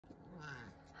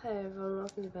Hi everyone,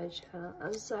 welcome to my channel.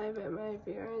 I'm sorry about my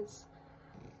appearance.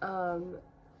 I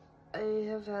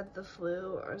have had the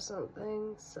flu or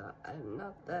something, so I'm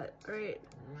not that great.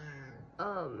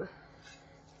 But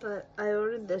I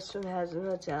ordered this from Hazbin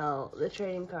Hotel, the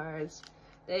trading cards.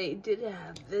 They did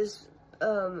have this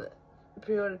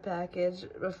pre-order package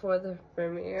before the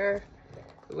premiere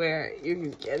where you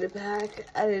can get a pack.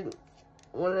 I didn't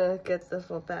want to get the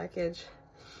full package,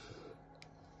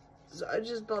 so I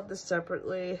just bought this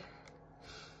separately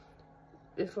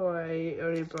before I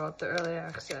already bought the early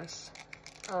access.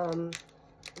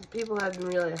 People have been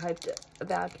really hyped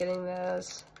about getting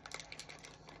those.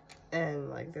 And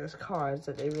like there's cards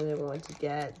that they really want to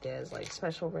get. There's like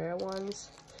special rare ones.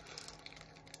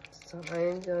 So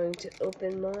I'm going to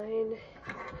open mine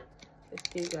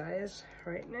with you guys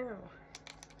right now.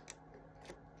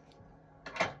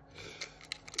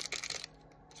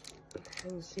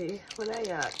 And see what I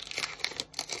got.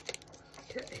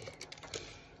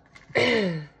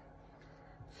 Okay.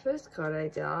 First card I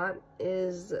got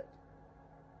is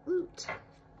Loot.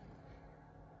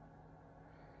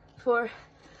 For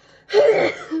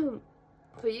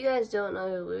you guys don't know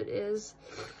who Loot is,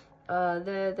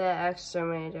 they're the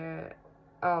exterminator,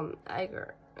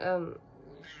 Iger.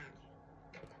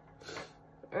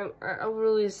 I'll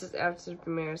release this after the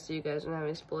premiere so you guys don't have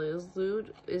any spoilers.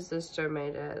 Loot is the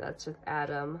exterminator that's with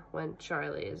Adam when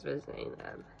Charlie is visiting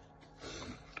them.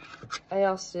 I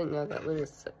also didn't know that Loot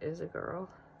is a girl.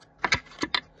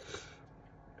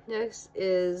 Next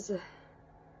is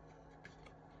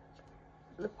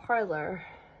the parlor.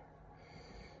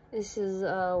 This is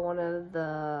one of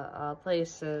the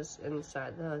places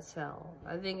inside the hotel.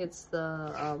 I think it's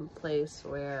the place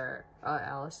where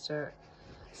Alistair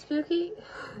Spooky?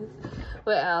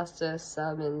 Where Alistair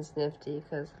summons Nifty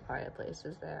because the fireplace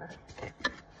is there.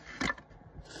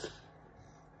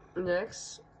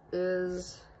 Next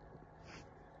is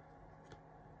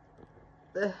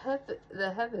the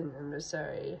Heaven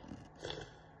Emissary.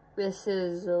 This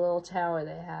is the little tower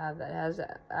they have that has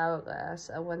an hourglass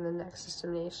of when the next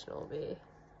destination will be.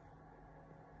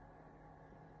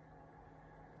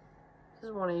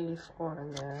 There's 184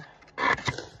 in there.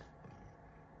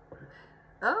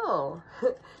 Oh,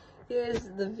 here's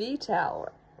the V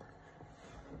Tower.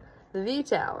 The V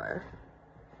Tower.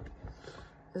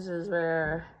 This is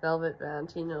where Velvet,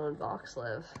 Valentino, and Vox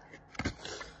live.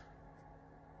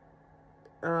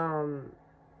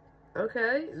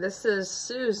 Okay, this is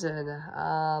Susan.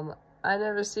 I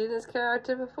never seen this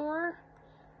character before.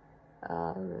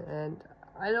 And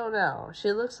I don't know.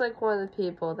 She looks like one of the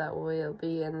people that will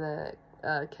be in the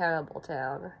Cannibal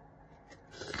Town.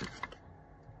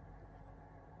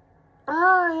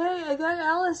 Oh, hey, I got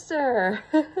Alistair.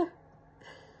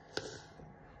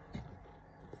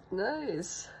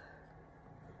 Nice.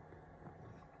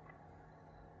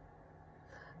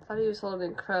 I thought he was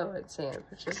holding Crow at Sam,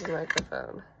 which is a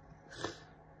microphone.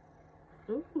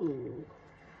 Ooh.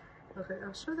 Okay,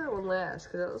 I'll show that one last,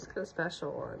 because that was like a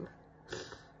special one.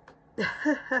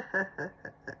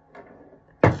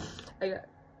 I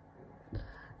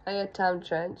got Tom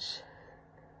Trench.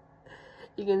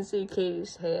 You can see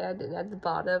Katie's hand, and at the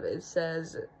bottom it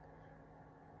says,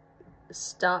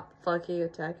 "Stop fucking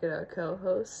attacking our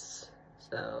co-hosts."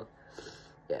 So,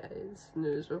 yeah, he's a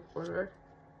news reporter.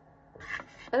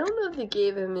 I don't know if they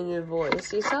gave him a new voice.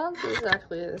 He sounds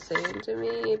exactly the same to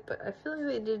me, but I feel like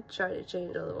they did try to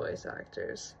change all the voice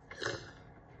actors.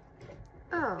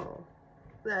 Oh,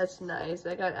 that's nice.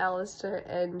 I got Alistair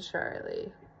and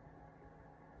Charlie.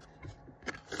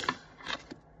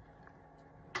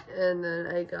 And then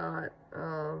I got,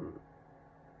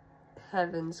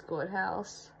 Heaven's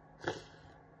Courthouse.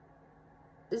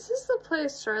 Is this the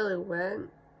place Charlie went,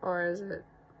 or is it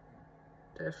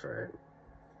different?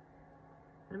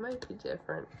 It might be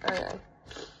different. Okay.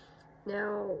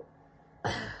 Now,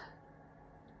 I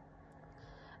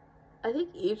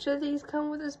think each of these come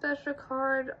with a special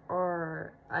card,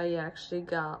 or I actually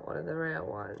got one of the rare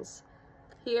ones.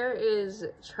 Here is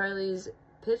Charlie's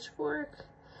pitchfork.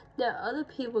 Now, other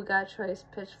people got Charlie's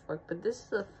pitchfork, but this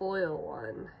is a foil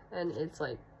one, and it's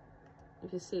like, you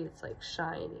can see it's like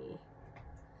shiny.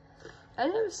 I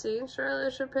never seen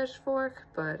Charlotte's pitchfork,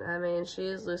 but I mean, she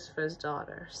is Lucifer's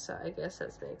daughter, so I guess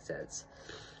that makes sense.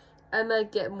 I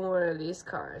might get more of these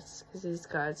cards, because these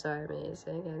cards are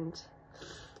amazing, and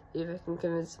if I can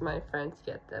convince my friend to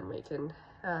get them, we can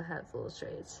have little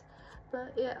trades.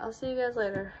 But yeah, I'll see you guys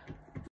later.